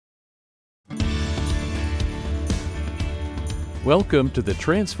Welcome to the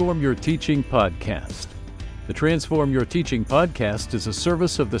Transform Your Teaching podcast. The Transform Your Teaching podcast is a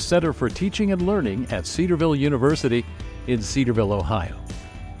service of the Center for Teaching and Learning at Cedarville University in Cedarville, Ohio.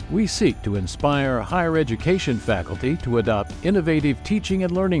 We seek to inspire higher education faculty to adopt innovative teaching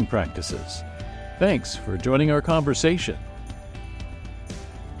and learning practices. Thanks for joining our conversation.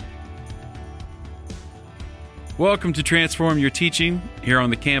 Welcome to Transform Your Teaching here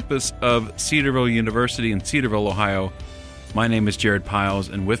on the campus of Cedarville University in Cedarville, Ohio. My name is Jared Piles,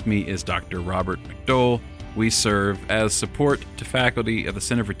 and with me is Dr. Robert McDole. We serve as support to faculty at the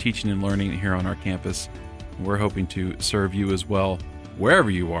Center for Teaching and Learning here on our campus. We're hoping to serve you as well, wherever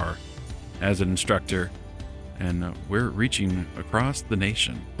you are, as an instructor. And we're reaching across the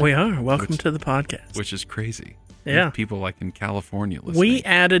nation. We are. Welcome to the podcast. Which is crazy. Yeah. People like in California listening. We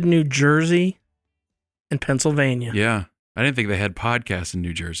added New Jersey and Pennsylvania. Yeah. I didn't think they had podcasts in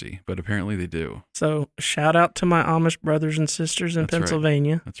New Jersey, but apparently they do. So shout out to my Amish brothers and sisters in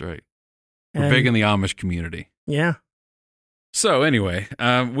Pennsylvania. Right. That's right. We're big in the Amish community. Yeah. So anyway,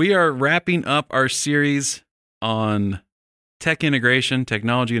 we are wrapping up our series on tech integration,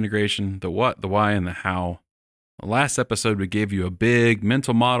 technology integration, the what, the why, and the how. The last episode, we gave you a big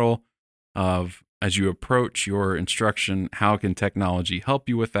mental model of, as you approach your instruction, how can technology help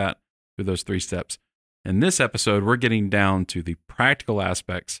you with that, with those 3 steps. In this episode, we're getting down to the practical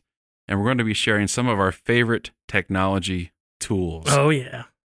aspects, and we're going to be sharing some of our favorite technology tools. Oh, yeah.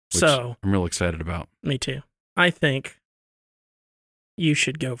 So I'm real excited about. Me too. I think you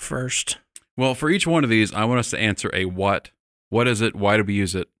should go first. Well, for each one of these, I want us to answer a what. What is it? Why do we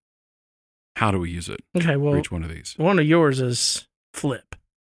use it? How do we use it? Okay, well, for each one of these. One of yours is Flip.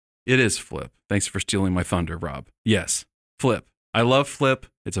 It is Flip. Thanks for stealing my thunder, Rob. Yes, Flip. I love Flip.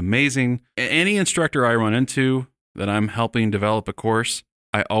 It's amazing. Any instructor I run into that I'm helping develop a course,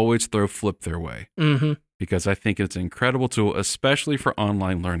 I always throw Flip their way because I think it's an incredible tool, especially for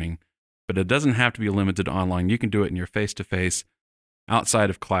online learning. But it doesn't have to be limited to online. You can do it in your face-to-face, outside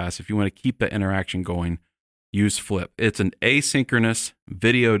of class. If you want to keep that interaction going, use Flip. It's an asynchronous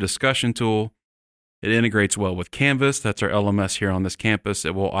video discussion tool. It integrates well with Canvas. That's our LMS here on this campus.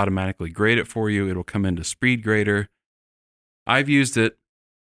 It will automatically grade it for you. It will come into SpeedGrader. I've used it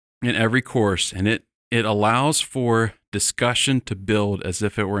in every course, and it allows for discussion to build as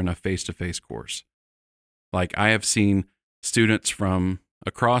if it were in a face-to-face course. Like, I have seen students from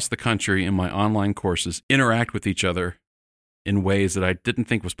across the country in my online courses interact with each other in ways that I didn't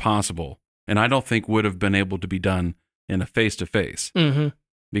think was possible, and I don't think would have been able to be done in a face-to-face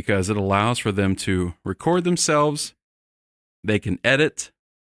because it allows for them to record themselves. They can edit.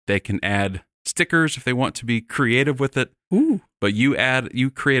 They can add stickers if they want to be creative with it. Ooh. But you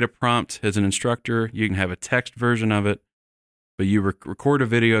create a prompt as an instructor. You can have a text version of it, but you record a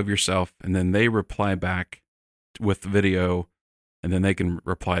video of yourself, and then they reply back with video, and then they can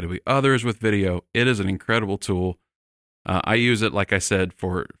reply to others with video. It is an incredible tool. I use it, like I said,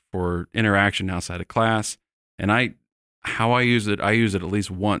 for interaction outside of class, and I use it at least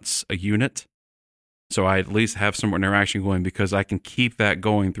once a unit. So I at least have some interaction going because I can keep that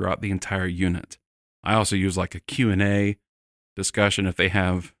going throughout the entire unit. I also use like a Q&A discussion. If they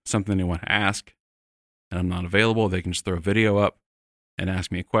have something they want to ask and I'm not available, they can just throw a video up and ask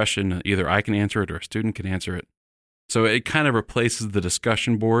me a question. Either I can answer it or a student can answer it. So it kind of replaces the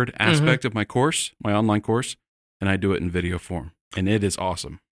discussion board aspect of my course, my online course, and I do it in video form. And it is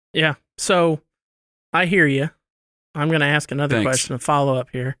awesome. Yeah. So I hear you. I'm going to ask another question to follow up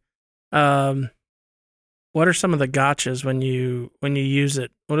here. What are some of the gotchas when you use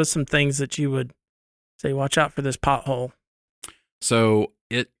it? What are some things that you would say, watch out for this pothole? So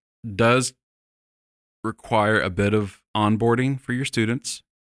it does require a bit of onboarding for your students.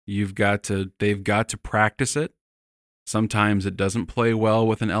 They've got to practice it. Sometimes it doesn't play well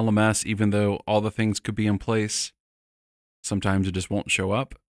with an LMS, even though all the things could be in place. Sometimes it just won't show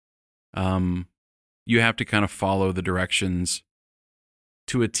up. You have to kind of follow the directions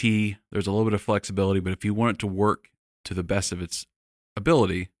to a T. There's a little bit of flexibility, but if you want it to work to the best of its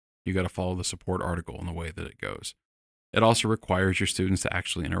ability, you got to follow the support article in the way that it goes. It also requires your students to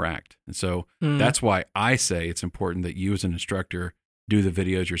actually interact. And so that's why I say it's important that you as an instructor do the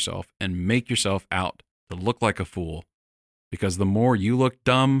videos yourself and make yourself out to look like a fool, because the more you look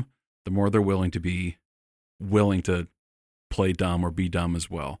dumb, the more they're willing to play dumb or be dumb as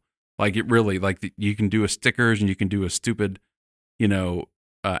well. Like it really, you can do a stickers and you can do a stupid,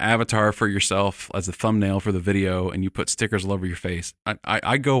 avatar for yourself as a thumbnail for the video, and you put stickers all over your face.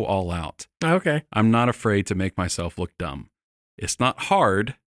 I go all out. Okay. I'm not afraid to make myself look dumb. It's not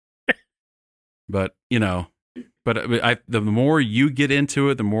hard, but But the more you get into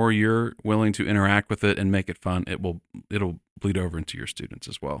it, the more you're willing to interact with it and make it fun, it'll bleed over into your students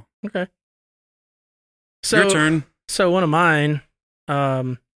as well. Okay. So, your turn. So one of mine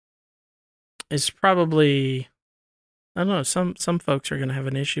is probably, I don't know, some folks are going to have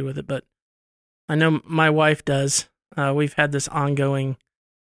an issue with it, but I know my wife does. We've had this ongoing,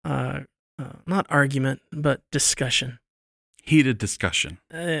 not argument, but discussion. Heated discussion.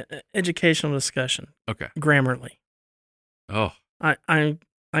 Educational discussion. Okay. Grammarly. Oh. I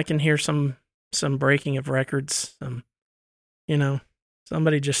can hear some breaking of records.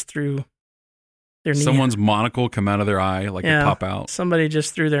 Somebody just threw their knee. Someone's monocle come out of their eye, like it pop out. Somebody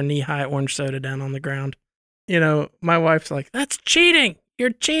just threw their knee-high orange soda down on the ground. My wife's like, "That's cheating.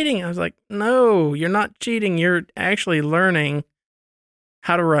 You're cheating." I was like, "No, you're not cheating. You're actually learning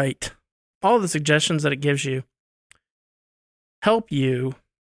how to write." All the suggestions that it gives you help you.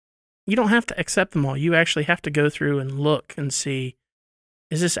 You don't have to accept them all. You actually have to go through and look and see,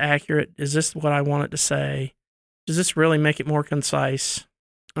 is this accurate? Is this what I want it to say? Does this really make it more concise?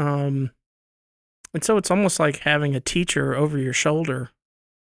 And so it's almost like having a teacher over your shoulder.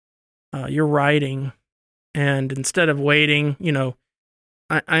 You're writing, and instead of waiting,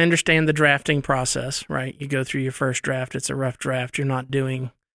 I understand the drafting process, right? You go through your first draft. It's a rough draft. You're not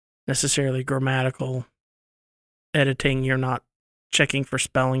doing necessarily grammatical editing. You're not checking for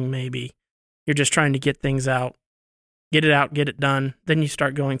spelling, maybe. You're just trying to get things out, get it done. Then you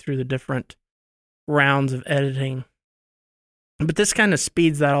start going through the different rounds of editing. But this kind of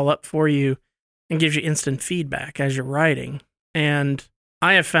speeds that all up for you and gives you instant feedback as you're writing. And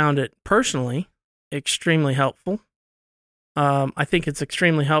I have found it personally extremely helpful. I think it's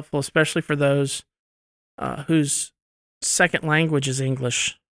extremely helpful, especially for those whose second language is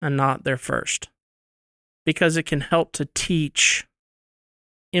English and not their first, because it can help to teach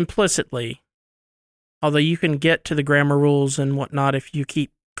implicitly, although you can get to the grammar rules and whatnot if you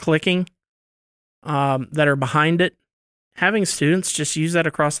keep clicking that are behind it. Having students just use that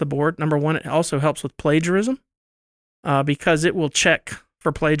across the board. Number one, it also helps with plagiarism because it will check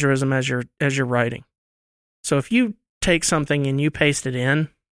for plagiarism as you're writing. So if you take something and you paste it in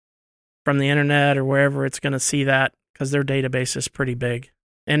from the internet or wherever, it's going to see that because their database is pretty big,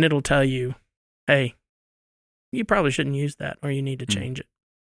 and it'll tell you, hey, you probably shouldn't use that, or you need to change it.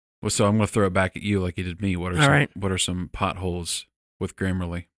 Well, so I'm going to throw it back at you like you did me. What are some potholes with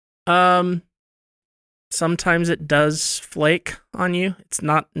Grammarly? Sometimes it does flake on you. It's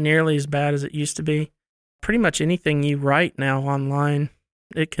not nearly as bad as it used to be. Pretty much anything you write now online,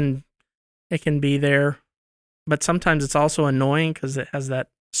 it can be there. But sometimes it's also annoying because it has that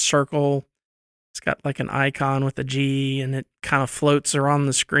circle. It's got like an icon with a G, and it kind of floats around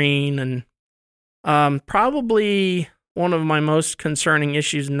the screen. And probably one of my most concerning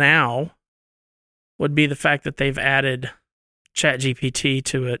issues now would be the fact that they've added ChatGPT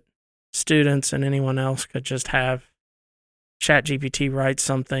to it. Students and anyone else could just have ChatGPT write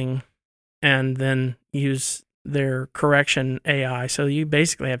something and then use their correction AI. So you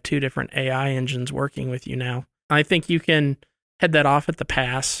basically have two different AI engines working with you now. I think you can head that off at the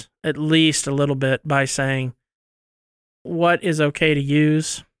pass, at least a little bit, by saying what is okay to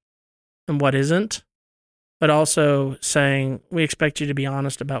use and what isn't, but also saying we expect you to be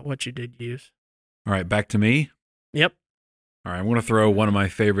honest about what you did use. All right, back to me. Yep. All right, I'm going to throw one of my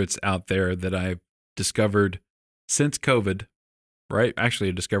favorites out there that I've discovered since COVID, right? Actually,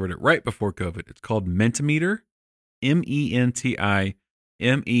 I discovered it right before COVID. It's called Mentimeter, Mentimeter.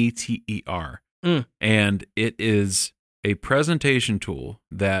 And it is a presentation tool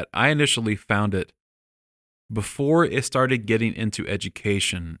that I initially found it before it started getting into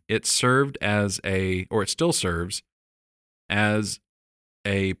education. It served it still serves as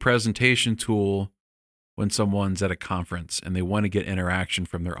a presentation tool when someone's at a conference and they want to get interaction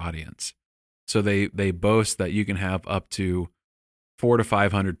from their audience. So they boast that you can have up to 400 to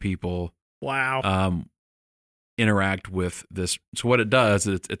 500 people. Wow. Interact with this. So what it does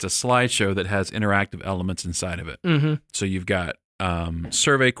is it's a slideshow that has interactive elements inside of it. Mm-hmm. So you've got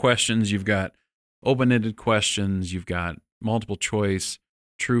survey questions, you've got open-ended questions, you've got multiple choice,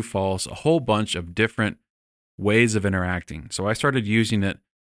 true, false, a whole bunch of different ways of interacting. So I started using it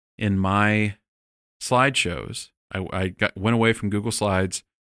in my slideshows. I went away from Google Slides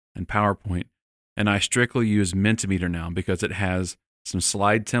and PowerPoint, and I strictly use Mentimeter now because it has some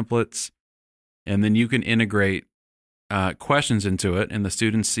slide templates, and then you can integrate questions into it, and the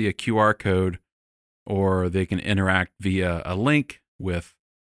students see a QR code, or they can interact via a link with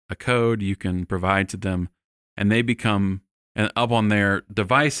a code you can provide to them, and they become up on their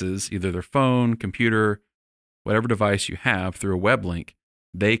devices, either their phone, computer, whatever device you have, through a web link.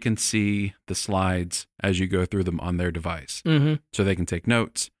 they can see the slides as you go through them on their device. Mm-hmm. So they can take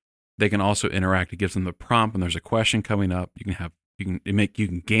notes. They can also interact. It gives them the prompt when there's a question coming up. You can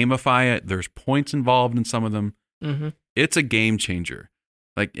gamify it. There's points involved in some of them. Mm-hmm. It's a game changer.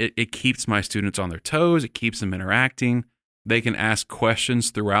 Like it keeps my students on their toes. It keeps them interacting. They can ask questions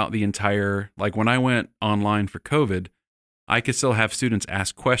throughout the entire, like when I went online for COVID, I could still have students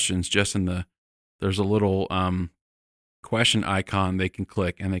ask questions just there's a little question icon they can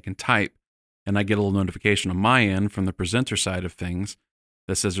click and they can type, and I get a little notification on my end from the presenter side of things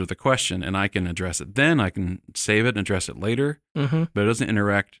that says there's a question, and I can address it then. I can save it and address it later, Mm-hmm. but it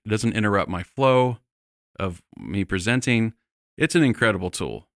doesn't interrupt my flow of me presenting. It's an incredible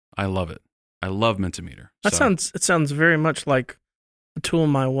tool. I love it. I love Mentimeter. It sounds very much like a tool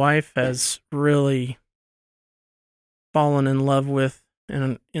my wife has really fallen in love with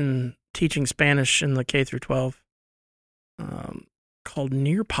in teaching Spanish in the K through 12, called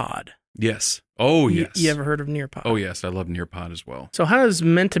Nearpod. Yes. Oh, yes. You ever heard of Nearpod? Oh, yes. I love Nearpod as well. So how does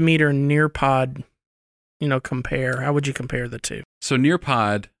Mentimeter and Nearpod, compare? How would you compare the two? So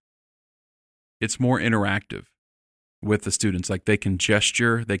Nearpod, it's more interactive with the students. Like they can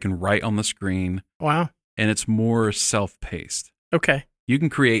gesture, they can write on the screen, Wow. and it's more self-paced. Okay. You can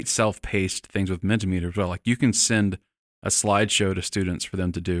create self-paced things with Mentimeter as well. Like you can send a slideshow to students for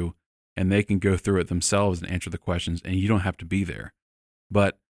them to do, and they can go through it themselves and answer the questions, and you don't have to be there.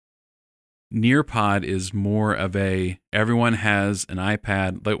 But Nearpod is more of everyone has an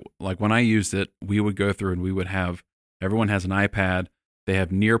iPad. Like when I used it, we would go through and we would have, everyone has an iPad. They have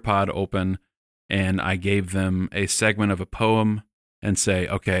Nearpod open, and I gave them a segment of a poem and say,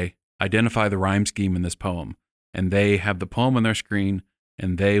 okay, identify the rhyme scheme in this poem. And they have the poem on their screen,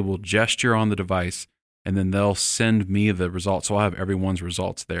 and they will gesture on the device, and then they'll send me the results. So I'll have everyone's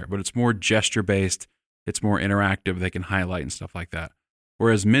results there. But it's more gesture-based. It's more interactive. They can highlight and stuff like that.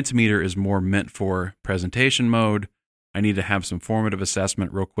 Whereas Mentimeter is more meant for presentation mode. I need to have some formative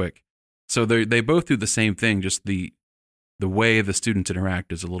assessment real quick. So they both do the same thing, just the way the students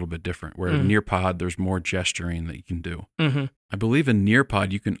interact is a little bit different. Where in Nearpod, there's more gesturing that you can do. Mm-hmm. I believe in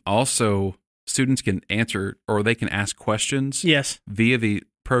Nearpod, you can also, students can answer or they can ask questions Yes. via the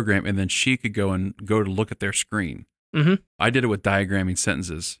program, and then she could go to look at their screen. Mm-hmm. I did it with diagramming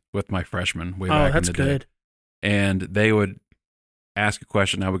sentences with my freshmen way back that's in the day. good. And they would ask a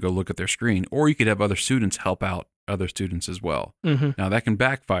question, I would go look at their screen, or you could have other students help out other students as well. Mm-hmm. Now that can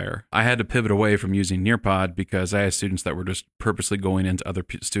backfire. I had to pivot away from using Nearpod because I had students that were just purposely going into other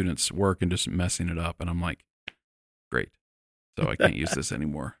students' work and just messing it up. And I'm like, great. So I can't use this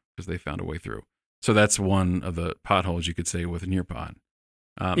anymore because they found a way through. So that's one of the potholes you could say with Nearpod.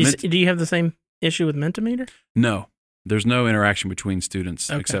 Do you have the same issue with Mentimeter? No, there's no interaction between students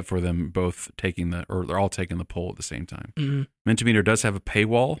Okay. except for them both they're all taking the poll at the same time. Mm-hmm. Mentimeter does have a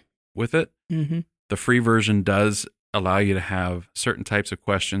paywall with it. Mm-hmm. The free version does allow you to have certain types of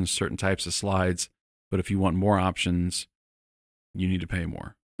questions, certain types of slides, but if you want more options, you need to pay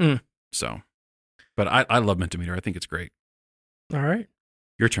more. So, but I love Mentimeter. I think it's great. All right.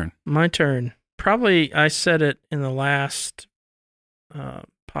 Your turn. My turn. Probably I said it in the last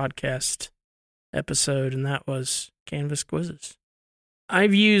podcast episode, and that was Canvas quizzes.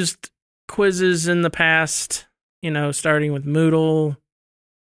 I've used quizzes in the past, starting with Moodle,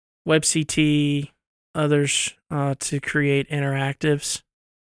 WebCT, others to create interactives.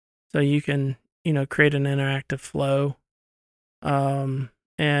 So you can, create an interactive flow.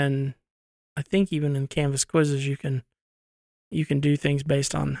 And I think even in Canvas quizzes, you can do things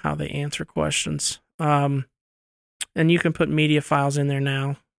based on how they answer questions. And you can put media files in there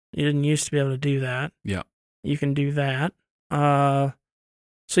now. You didn't used to be able to do that. Yeah. You can do that.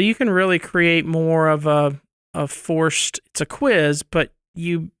 So you can really create more of a forced, it's a quiz, but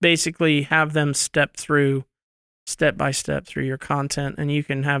you basically have them step by step through your content, and you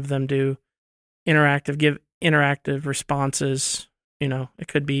can have them give interactive responses. It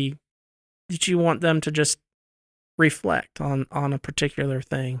could be that you want them to just reflect on a particular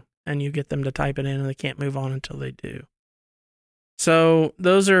thing, and you get them to type it in, and they can't move on until they do. So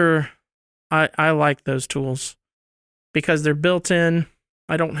those are, I like those tools because they're built in.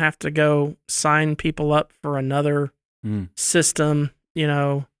 I don't have to go sign people up for another system,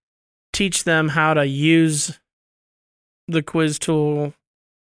 teach them how to use the quiz tool,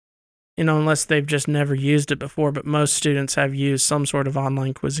 unless they've just never used it before, but most students have used some sort of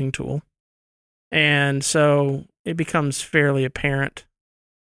online quizzing tool. And so it becomes fairly apparent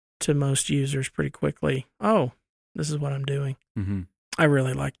to most users pretty quickly. Oh, this is what I'm doing. Mm-hmm. I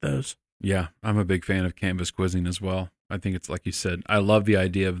really like those. Yeah, I'm a big fan of Canvas quizzing as well. I think it's like you said. I love the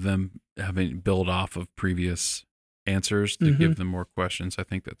idea of them having build off of previous answers to give them more questions. I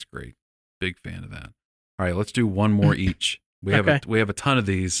think that's great. Big fan of that. All right, let's do one more each. We have a ton of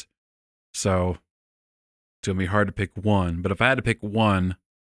these, so it's gonna be hard to pick one. But if I had to pick one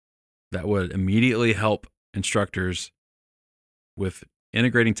that would immediately help instructors with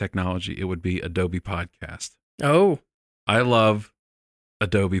integrating technology, it would be Adobe Podcast. Oh, I love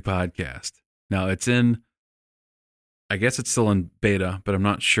Adobe Podcast. Now I guess it's still in beta, but I'm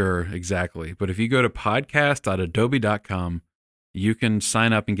not sure exactly. But if you go to podcast.adobe.com, you can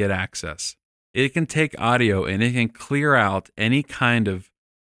sign up and get access. It can take audio and it can clear out any kind of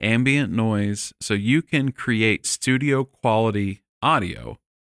ambient noise. So you can create studio quality audio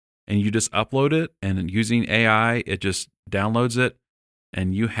and you just upload it, and using AI, it just downloads it,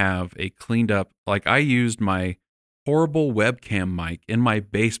 and you have a cleaned up, like I used my horrible webcam mic in my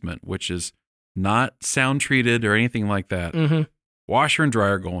basement, which is not sound treated or anything like that. Mm-hmm. Washer and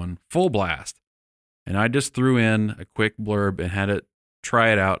dryer going full blast. And I just threw in a quick blurb and had it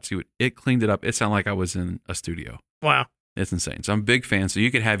try it out. See what it cleaned it up. It sounded like I was in a studio. Wow. It's insane. So I'm a big fan. So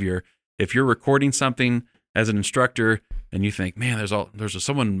you could have if you're recording something as an instructor and you think, man, there's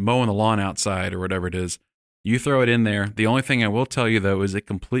someone mowing the lawn outside or whatever it is, you throw it in there. The only thing I will tell you though is it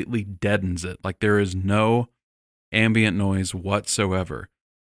completely deadens it. Like there is no ambient noise whatsoever.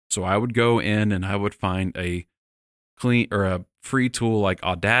 So I would go in and I would find a clean or a free tool like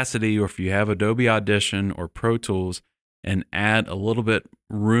Audacity, or if you have Adobe Audition or Pro Tools, and add a little bit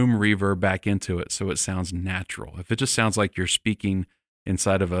room reverb back into it so it sounds natural. If it just sounds like you're speaking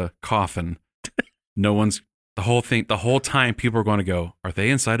inside of a coffin, the whole time people are going to go, are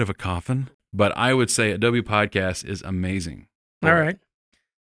they inside of a coffin? But I would say Adobe Podcast is amazing. All right.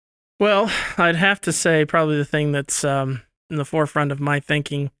 Well, I'd have to say probably the thing that's in the forefront of my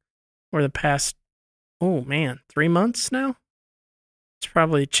thinking for the past, 3 months now. It's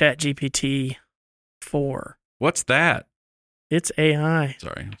probably ChatGPT 4. What's that? It's AI.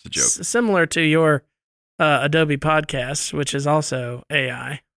 Sorry, it's a joke. Similar to your Adobe Podcast, which is also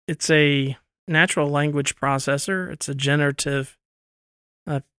AI. It's a natural language processor. It's a generative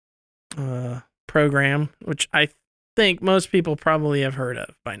program, which I think most people probably have heard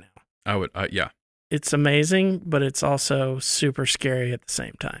of by now. I would, yeah. It's amazing, but it's also super scary at the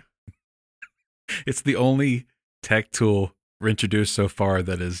same time. It's the only tech tool introduced so far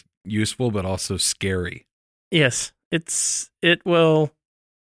that is useful, but also scary. Yes, it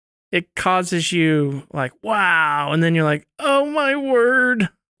causes you like, wow. And then you're like, oh my word.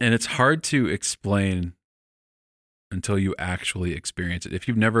 And it's hard to explain until you actually experience it. If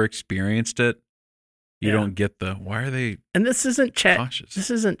you've never experienced it, you don't get why are they And this isn't cautious? This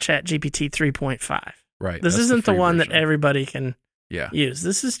isn't ChatGPT 3.5. Right. This isn't the one version that everybody can use.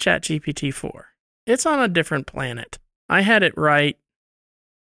 This is ChatGPT 4. It's on a different planet. I had it write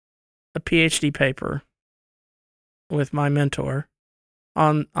a PhD paper with my mentor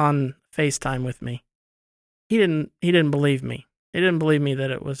on FaceTime with me. He didn't believe me. He didn't believe me that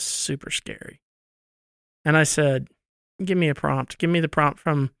it was super scary. And I said, give me a prompt. Give me the prompt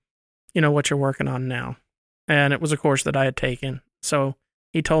from, what you're working on now. And it was a course that I had taken. So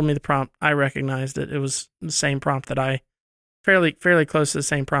he told me the prompt. I recognized it. It was the same prompt that I, fairly close to the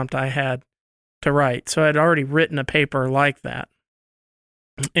same prompt I had to write. So I'd already written a paper like that.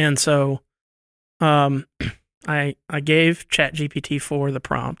 And so I gave ChatGPT 4 the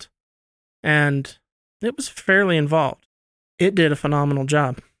prompt, and it was fairly involved. It did a phenomenal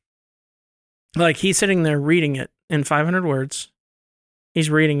job. Like, he's sitting there reading it in 500 words. He's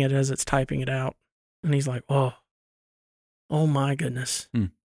reading it as it's typing it out. And he's like, oh my goodness.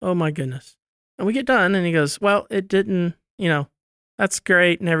 Oh my goodness. And we get done and he goes, well, it didn't, that's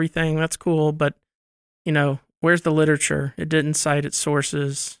great and everything. That's cool. But, where's the literature? It didn't cite its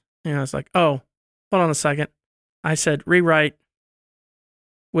sources. It's like, oh, hold on a second. I said, rewrite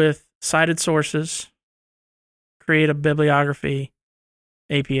with cited sources, create a bibliography,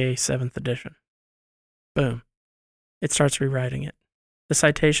 APA 7th edition. Boom. It starts rewriting it. The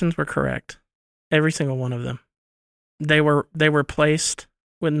citations were correct. Every single one of them. They were placed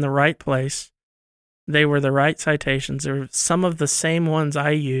in the right place. They were the right citations. They were some of the same ones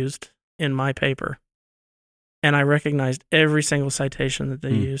I used in my paper. And I recognized every single citation that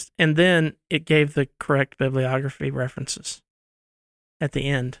they used. And then it gave the correct bibliography references at the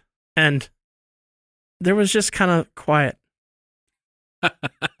end. And there was just kind of quiet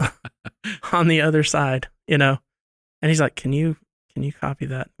on the other side, And he's like, can you copy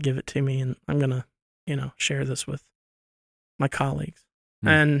that, give it to me? And I'm going to, share this with my colleagues.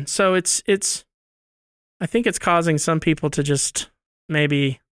 And so it's, I think it's causing some people to just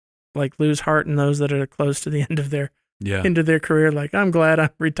maybe like lose heart in those that are close to the end of their career. Like, I'm glad I'm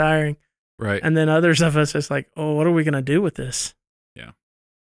retiring. Right. And then others of us, it's like, oh, what are we going to do with this? Yeah.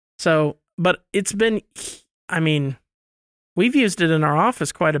 So, but it's been, I mean, we've used it in our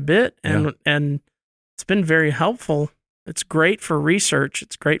office quite a bit, and it's been very helpful. It's great for research.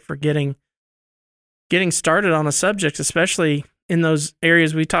 It's great for getting started on a subject, especially in those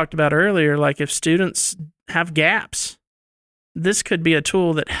areas we talked about earlier. Like if students have gaps, this could be a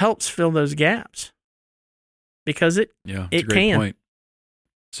tool that helps fill those gaps because it's a great point.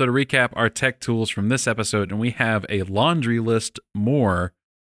 So to recap our tech tools from this episode, and we have a laundry list more,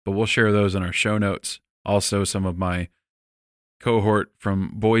 but we'll share those in our show notes. Also, some of my cohort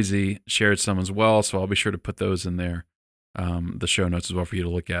from Boise shared some as well, so I'll be sure to put those in there, the show notes as well for you to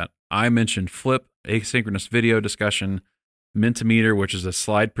look at. I mentioned Flip, asynchronous video discussion, Mentimeter, which is a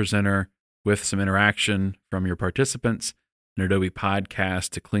slide presenter with some interaction from your participants, an Adobe Podcast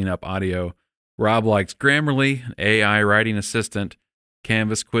to clean up audio. Rob likes Grammarly, an AI writing assistant,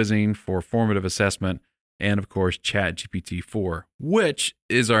 Canvas quizzing for formative assessment, and of course, ChatGPT-4, which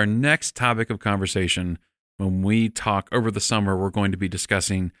is our next topic of conversation. When we talk over the summer, we're going to be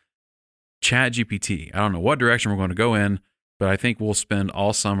discussing ChatGPT. I don't know what direction we're going to go in, but I think we'll spend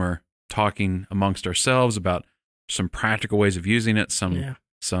all summer talking amongst ourselves about some practical ways of using it,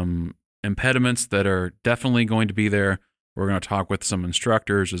 some impediments that are definitely going to be there. We're going to talk with some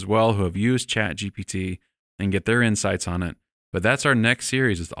instructors as well who have used ChatGPT and get their insights on it. But that's our next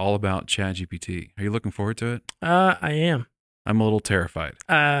series. It's all about ChatGPT. Are you looking forward to it? I am. I'm a little terrified.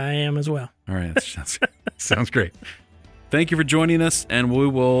 I am as well. All right. That sounds great. Thank you for joining us, and we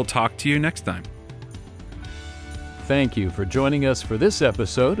will talk to you next time. Thank you for joining us for this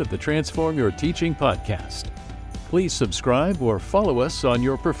episode of the Transform Your Teaching podcast. Please subscribe or follow us on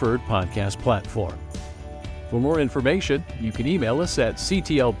your preferred podcast platform. For more information, you can email us at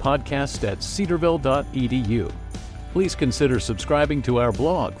ctlpodcast@cedarville.edu. Please consider subscribing to our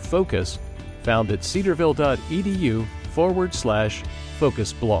blog, Focus, found at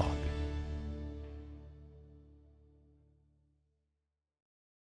cedarville.edu/focus blog.